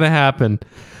this was gonna happen.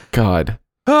 God.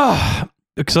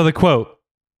 So the quote,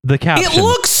 the caption. It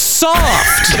looks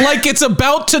soft, like it's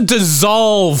about to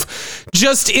dissolve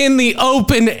just in the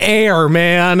open air,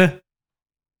 man.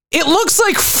 It looks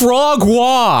like foie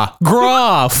gras.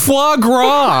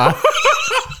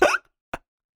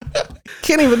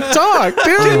 Can't even talk,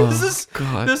 dude.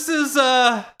 This is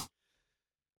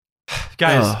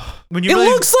guys, when you It really,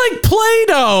 looks like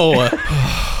Play-Doh.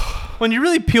 when you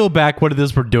really peel back what it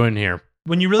is we're doing here,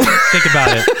 when you really think about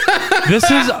it,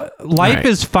 life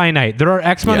is finite. There are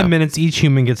X amount of minutes each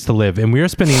human gets to live, and we are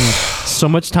spending so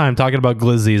much time talking about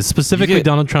glizzies, specifically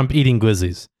Donald Trump eating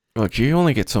glizzies. Look, you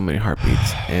only get so many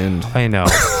heartbeats, and I know.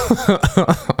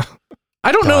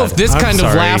 I don't know if this kind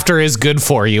of laughter is good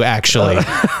for you, actually.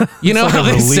 You know how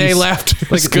they say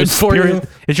laughter is good for you?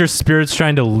 It's your spirit's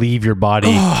trying to leave your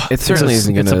body. It certainly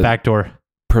isn't going to backdoor.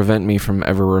 Prevent me from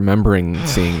ever remembering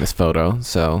seeing this photo,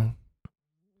 so...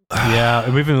 Yeah,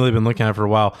 we've really been looking at it for a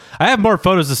while. I have more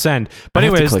photos to send. But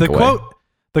anyways, the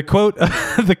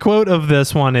quote of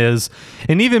this one is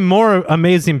an even more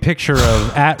amazing picture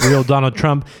of @real Donald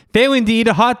Trump failing to eat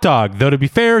a hot dog. Though to be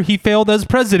fair, he failed as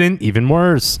president even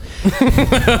worse.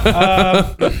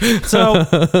 So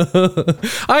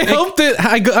I hope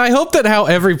that how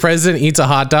every president eats a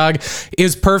hot dog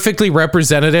is perfectly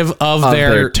representative of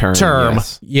their term.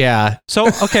 Yes. Yeah. So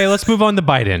okay, let's move on to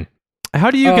Biden. How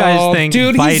do you guys think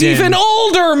dude, Biden... he's even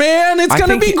older, man. It's going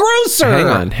to be grosser.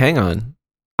 Hang on.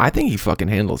 I think he fucking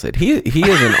handles it. He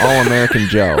is an all-American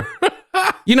Joe.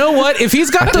 You know what? If he's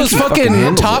got those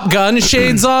fucking Top Gun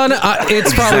shades on,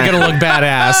 it's probably going to look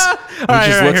badass. He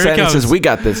just looks at it and says, "We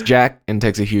got this, Jack," and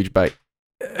takes a huge bite.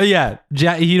 Yeah,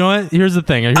 Jack, you know what? Here's the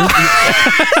thing.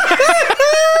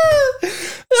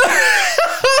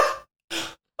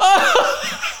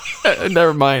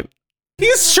 Never mind.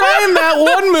 He's trying that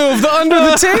one move, the under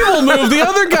the table move the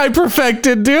other guy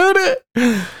perfected, dude.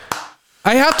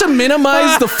 I have to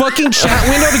minimize the fucking chat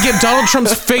window to get Donald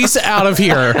Trump's face out of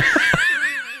here.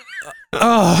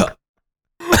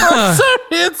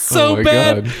 It's so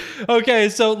bad. God. Okay,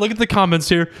 so look at the comments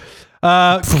here.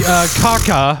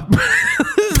 Kaka,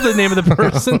 this is the name of the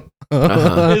person,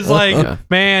 is like,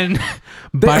 man,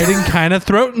 Biden kind of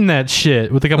throating that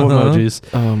shit with a couple emojis.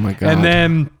 Oh my God. And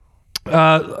then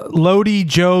Lodi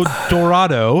Joe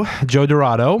Dorado,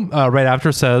 right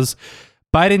after says,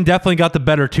 Biden definitely got the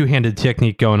better two-handed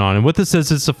technique going on. And what this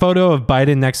is, it's a photo of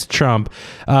Biden next to Trump.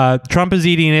 Trump is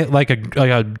eating it like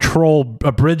a troll,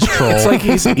 a bridge troll. It's like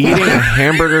he's eating a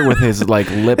hamburger with his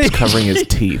lips covering his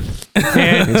teeth.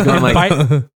 And he's going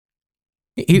like...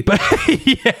 He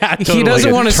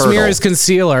doesn't want to smear his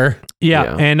concealer.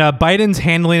 Yeah. And Biden's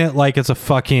handling it like it's a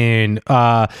fucking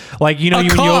when you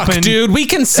open, dude. We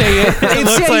can say it.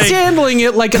 He's handling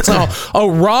it like it's a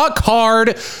rock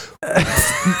hard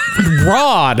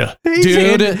rod,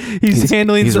 dude.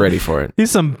 He's ready for it.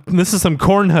 This is some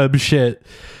Cornhub shit.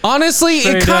 Honestly,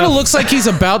 it kind of looks like he's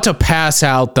about to pass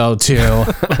out though too.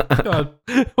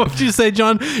 What'd you say,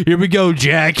 John? Here we go,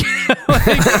 Jack.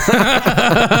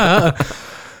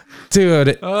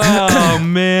 Dude. Oh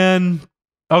man.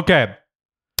 Okay.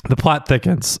 The plot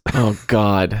thickens. Oh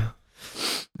God.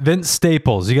 Vince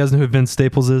Staples. You guys know who Vince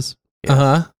Staples is?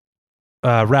 Yeah.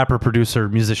 Rapper, producer,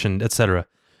 musician, etc.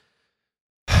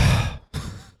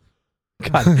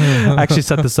 God, I actually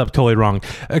set this up totally wrong.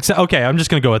 Okay, I'm just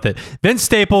going to go with it. Vince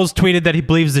Staples tweeted that he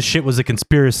believes this shit was a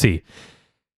conspiracy.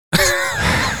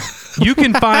 You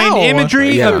can find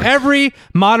imagery of every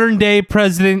modern day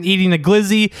president eating a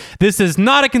glizzy. This is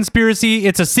not a conspiracy.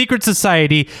 It's a secret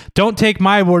society. Don't take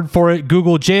my word for it.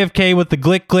 Google JFK with the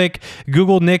glick glick.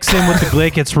 Google Nixon with the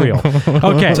glick. It's real.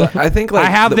 Okay. So I think I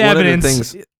have the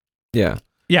evidence. Yeah.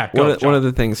 One of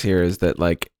the things here is that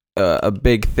a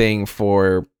big thing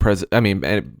for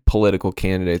political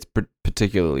candidates,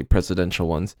 particularly presidential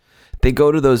ones, they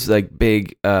go to those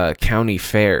big county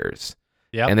fairs.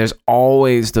 Yep. And there's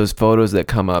always those photos that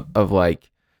come up of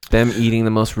them eating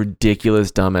the most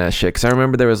ridiculous dumbass shit. Because I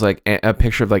remember there was like a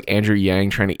picture of like Andrew Yang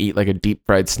trying to eat like a deep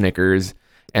fried Snickers,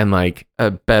 and like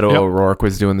Beto O'Rourke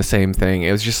was doing the same thing.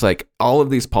 It was just like all of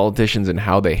these politicians and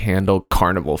how they handle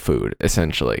carnival food,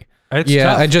 essentially. It's Yeah,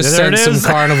 tough. I just There sent it some is.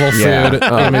 carnival food Yeah.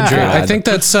 Oh, imagery. I God. think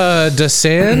that's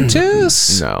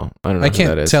DeSantis. No, I don't know I who that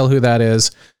can't is. tell who that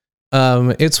is.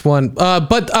 It's one.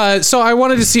 So I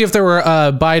wanted to see if there were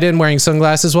Biden wearing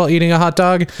sunglasses while eating a hot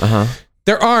dog. Uh-huh.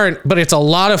 There aren't, but it's a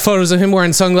lot of photos of him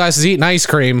wearing sunglasses eating ice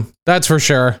cream. That's for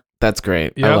sure. That's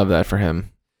great. I Yep. love that for him.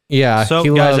 Yeah. So he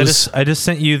guys, loves. I just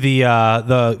sent you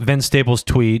the Vince Staples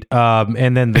tweet,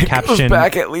 and then the Goes caption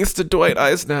back at least to Dwight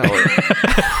Eisenhower.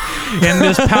 in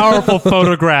this powerful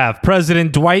photograph.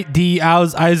 President Dwight D.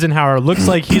 Eisenhower looks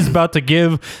like he's about to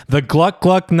give the Gluck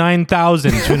Gluck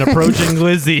 9000 to an approaching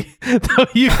glizzy. Though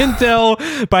you can tell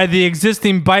by the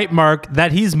existing bite mark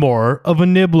that he's more of a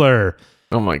nibbler.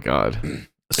 Oh my God.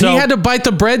 So, he had to bite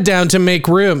the bread down to make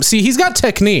room. See, he's got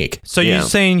technique. so Yeah. you're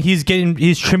saying he's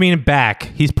trimming it back.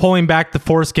 He's pulling back the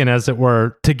foreskin, as it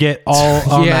were, to get all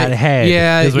on that head.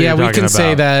 Yeah, is what you're we talking can say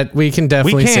about. that. We can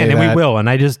definitely We say can, and that. we will, and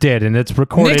I just did, and it's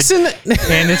recorded. Nixon.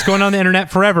 And it's going on the internet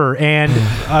forever. And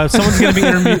someone's going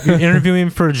to be interviewing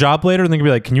for a job later, and they're going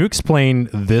to be like, "Can you explain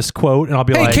this quote?" And I'll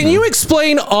be Hey, like, can you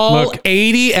explain all Look.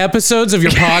 80 episodes of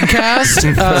your podcast?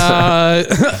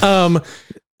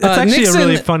 It's actually Nixon, a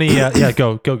really funny. Yeah,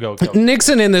 go.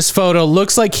 Nixon in this photo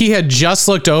looks like he had just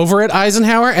looked over at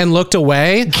Eisenhower and looked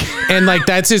away, and like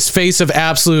that's his face of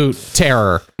absolute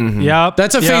terror. Yep.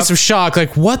 That's a face of shock.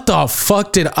 Like, what the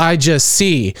fuck did I just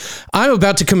see? I'm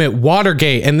about to commit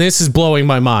Watergate, and this is blowing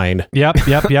my mind. Yep.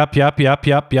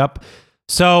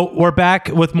 So we're back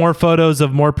with more photos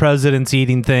of more presidents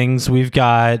eating things. We've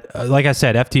got, like I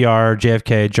said, FDR,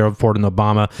 JFK, Gerald Ford, and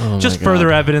Obama. Just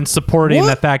further evidence supporting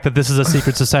the fact that this is a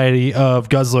secret society of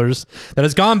guzzlers that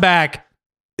has gone back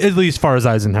at least far as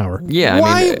Eisenhower. Yeah,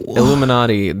 Why- I mean,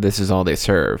 Illuminati, this is all they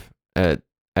serve at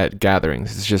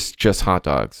gatherings. It's just hot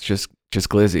dogs, just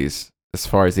glizzies, as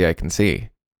far as the eye can see.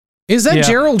 Is that Yeah.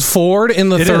 Gerald Ford in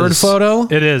the It third is. photo?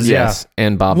 It is, Yes,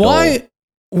 and Bob Dole. Why?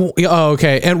 Oh,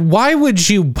 okay. And why would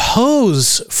you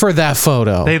pose for that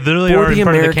photo? yeah. They literally For are in the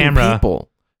front of the American camera. people.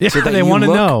 Yeah, So that they you want to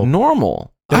look know.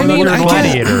 normal. They I wanna mean, know I you're a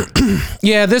gladiator.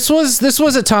 Yeah, this was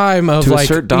a time of To like,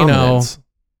 assert you know,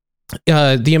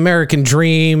 dominance. the American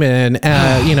dream and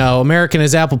American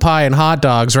is apple pie and hot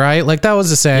dogs, right? Like that was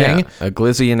the saying. Yeah, a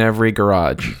glizzy in every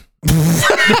garage.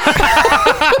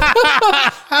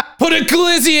 Put a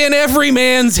glizzy in every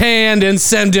man's hand and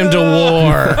send him to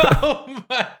war. Oh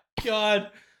my god!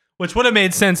 Which would have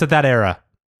made sense at that era.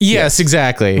 Yes,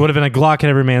 exactly. It would have been a Glock in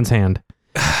every man's hand.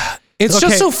 It's Okay.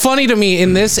 just so funny to me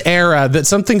in this era that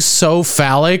something so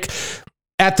phallic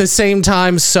at the same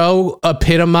time so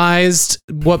epitomized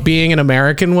what being an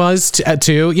American was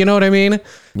too. You know what I mean?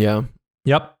 Yeah.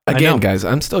 Yep. I Again, know. guys,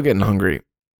 I'm still getting hungry.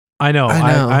 I know.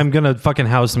 I know. I'm gonna fucking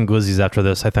house some glizzies after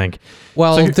this, I think.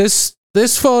 Well, So-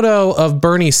 this photo of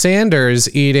Bernie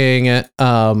Sanders eating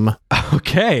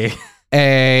Okay.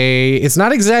 it's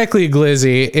not exactly a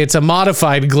glizzy, it's a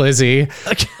modified glizzy.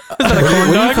 What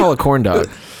do you call a corn dog?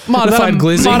 Modified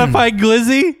glizzy. Modified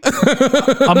glizzy?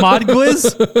 A mod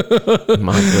glizz?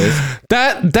 Mod glizz.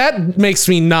 That makes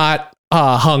me not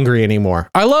hungry anymore.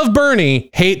 I love Bernie,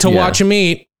 hate to Yeah. watch him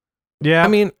eat. Yeah. I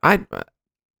mean,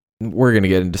 we're gonna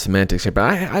get into semantics here, but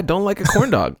I don't like a corn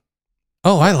dog.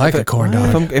 Oh, I like a corn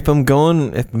dog. If I'm going,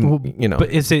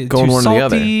 but is it going too one or the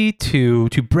other. salty, too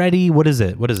bready? What is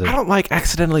it? I don't like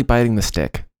accidentally biting the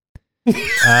stick. Oh,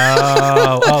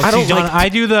 I see, don't John, like- I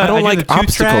do the I don't do like the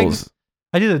tooth drag. obstacles.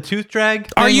 I do the tooth drag.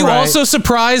 Are thing you where I- also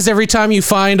surprised every time you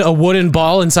find a wooden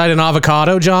ball inside an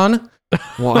avocado, John?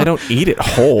 Well, I don't eat it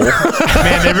whole.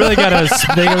 Man, they really gotta.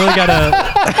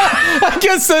 I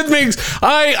guess that makes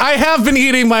I have been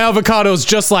eating my avocados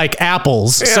just like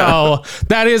apples. So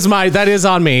that is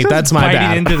on me. That's my biting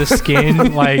bad. into the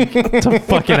skin like it's a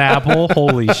fucking apple.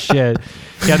 Holy shit!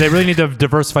 Yeah, they really need to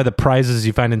diversify the prizes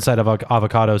you find inside of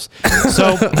avocados.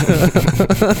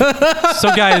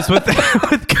 So guys, with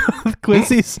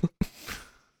glizzies.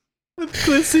 With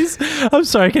glizzies. I'm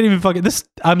sorry, I can't even fucking this.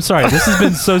 I'm sorry, this has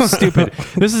been so stupid.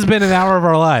 This has been an hour of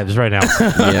our lives right now.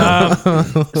 Yeah.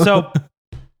 So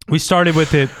we started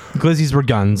with it. Glizzies were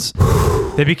guns.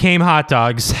 They became hot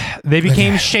dogs. They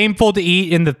became shameful to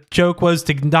eat, and the joke was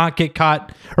to not get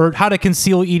caught or how to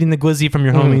conceal eating the glizzy from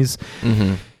your homies.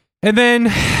 Mm-hmm. And then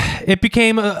it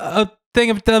became a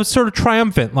thing that was sort of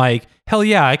triumphant. Like, hell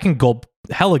yeah, I can gulp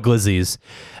hella glizzies.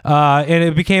 And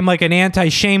it became like an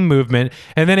anti-shame movement.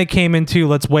 And then it came into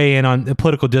let's weigh in on the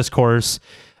political discourse.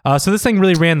 So this thing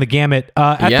really ran the gamut.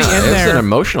 At the end it's there, an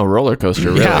emotional roller coaster.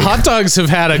 Really. Yeah, hot dogs have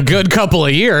had a good couple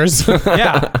of years.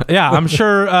 yeah. I'm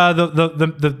sure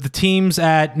the teams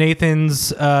at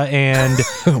Nathan's and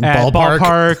at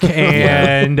Ballpark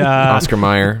and Oscar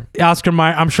Mayer.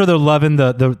 I'm sure they're loving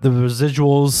the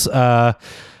residuals.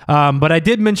 But I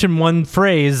did mention one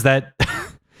phrase that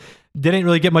didn't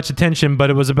really get much attention, but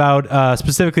it was about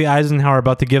specifically Eisenhower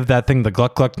about to give that thing the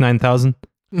Gluck Gluck 9000.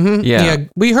 Mm-hmm. Yeah,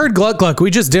 we heard Gluck Gluck. We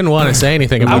just didn't want to say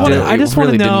anything about it. I just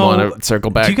really want to know. Didn't want to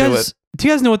circle back to it. Do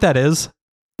you guys know what that is?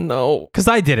 No, because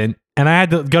I didn't, and I had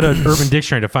to go to Urban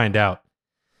Dictionary to find out.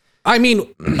 I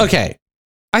mean, okay,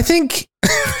 I think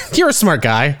you're a smart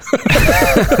guy.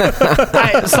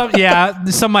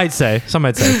 Some might say.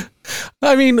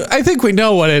 I mean, I think we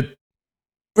know what it.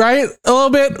 Right? A little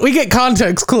bit. We get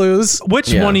context clues.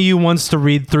 Which one of you wants to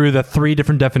read through the 3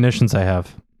 different definitions I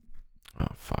have? Oh,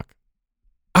 fuck.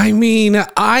 I mean,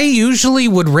 I usually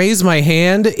would raise my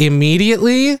hand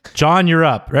immediately. John, you're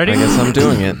up. Ready? I guess I'm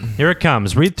doing it. Here it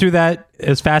comes. Read through that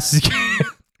as fast as you can.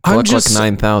 Gluck Gluck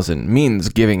 9000 means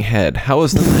giving head. How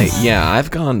was the night? Yeah,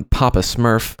 I've gone Papa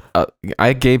Smurf.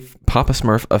 I gave Papa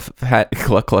Smurf a fat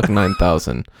Gluck Gluck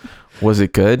 9000. Was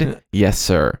it good? Yes,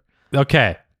 sir.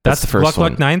 Okay. That's the first Gluck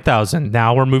Gluck 9000.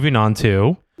 Now we're moving on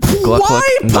to... Gluck Why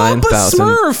Gluck Papa 9000.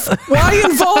 Smurf? Why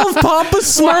involve Papa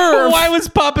Smurf? Why was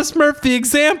Papa Smurf the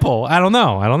example? I don't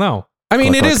know. I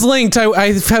mean, Gluck it is linked.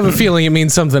 I have a feeling it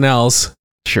means something else.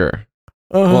 Sure.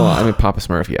 Well, I mean, Papa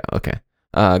Smurf, yeah, okay.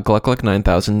 Gluck Gluck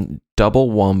 9000 double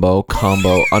wombo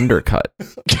combo undercut.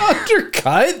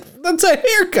 Undercut? That's a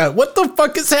haircut. What the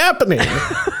fuck is happening?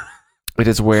 It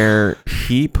is where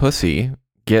he pussy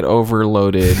get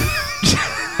overloaded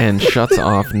and shuts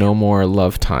off no more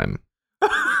love time.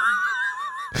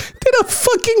 Did a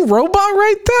fucking robot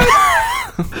write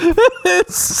that?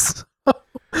 It's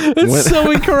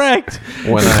so incorrect.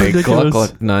 When I Ridiculous.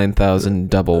 Gluck Gluck 9000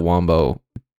 double wombo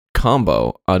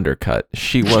combo undercut,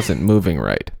 she wasn't moving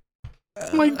right.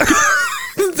 Oh my God.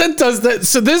 That does that.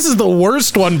 So this is the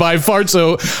worst one by far.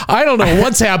 So I don't know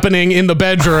what's happening in the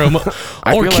bedroom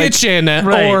or kitchen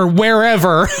or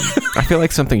wherever. I feel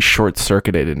like something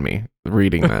short-circuited in me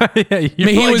reading that.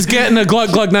 He was getting a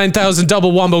Gluck Gluck 9000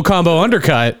 double wombo combo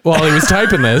undercut while he was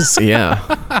typing this. Yeah.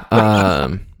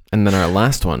 And then our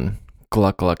last one,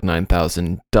 Gluck Gluck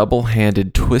 9000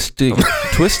 double-handed twisted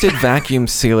vacuum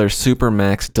sealer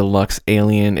Supermax Deluxe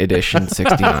Alien Edition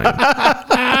 69.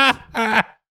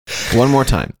 One more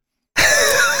time.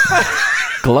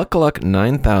 Gluck Gluck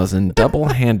 9000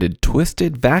 double-handed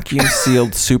twisted vacuum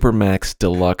sealed Supermax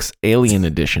Deluxe Alien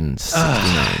Edition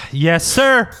 69. Yes,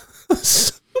 sir.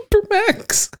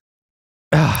 Supermax.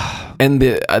 And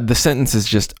the sentence is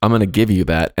just, I'm gonna give you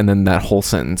that, and then that whole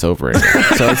sentence over again.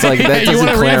 So it's like that You doesn't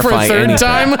want to read it for a clarify third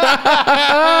anything.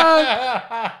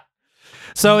 time?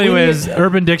 So, anyways,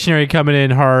 Urban Dictionary coming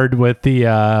in hard with the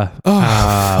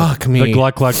fuck me. the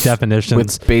Gluck Gluck definitions.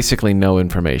 With basically no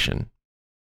information.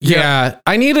 Yeah,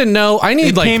 I need to know. I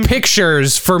need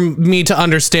pictures for me to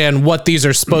understand what these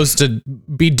are supposed to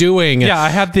be doing. Yeah, I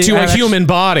have the to a human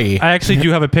body. I actually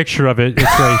do have a picture of it. It's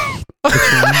right.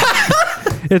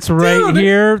 It's right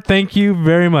here. Thank you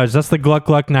very much. That's the Gluck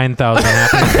Gluck 9000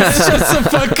 happening. It's just a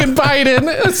fucking Biden.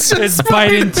 It's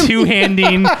Biden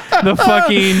two-handing the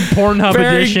fucking Pornhub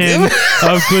Very edition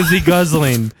of Glizzy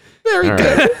Guzzling. Very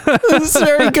good. It's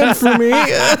very good for me.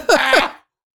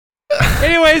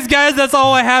 Anyways, guys, that's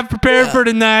all I have prepared for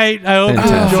tonight. I hope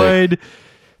you enjoyed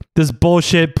this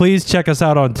bullshit. Please check us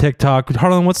out on TikTok.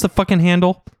 Harlan, what's the fucking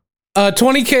handle?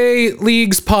 20K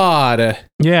Leagues Pod.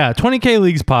 Yeah, 20K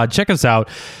Leagues Pod. Check us out.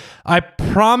 I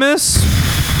promise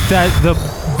that the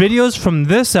videos from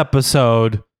this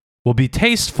episode will be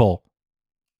tasteful.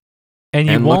 And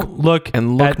you won't look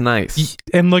nice.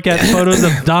 And look at photos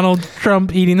of Donald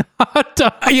Trump eating hot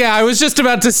dogs. Yeah, I was just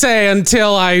about to say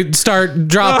until I start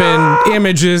dropping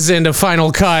images into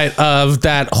Final Cut of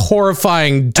that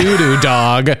horrifying doo-doo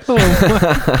dog. Oh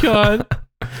my God.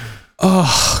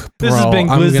 Oh, This has been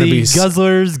Glizzy,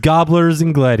 Guzzlers, Gobblers,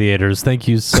 and Gladiators. Thank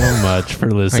you so much for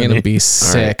listening. I'm gonna be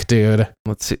sick, dude.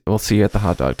 Let's see. We'll see you at the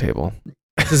hot dog table.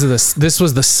 This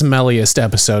was the smelliest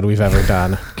episode we've ever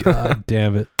done. God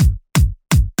damn it.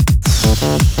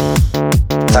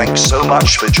 Thanks so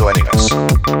much for joining us.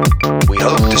 We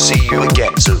hope to see you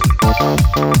again soon.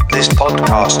 This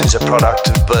podcast is a product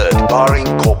of Bird Bar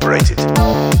Incorporated.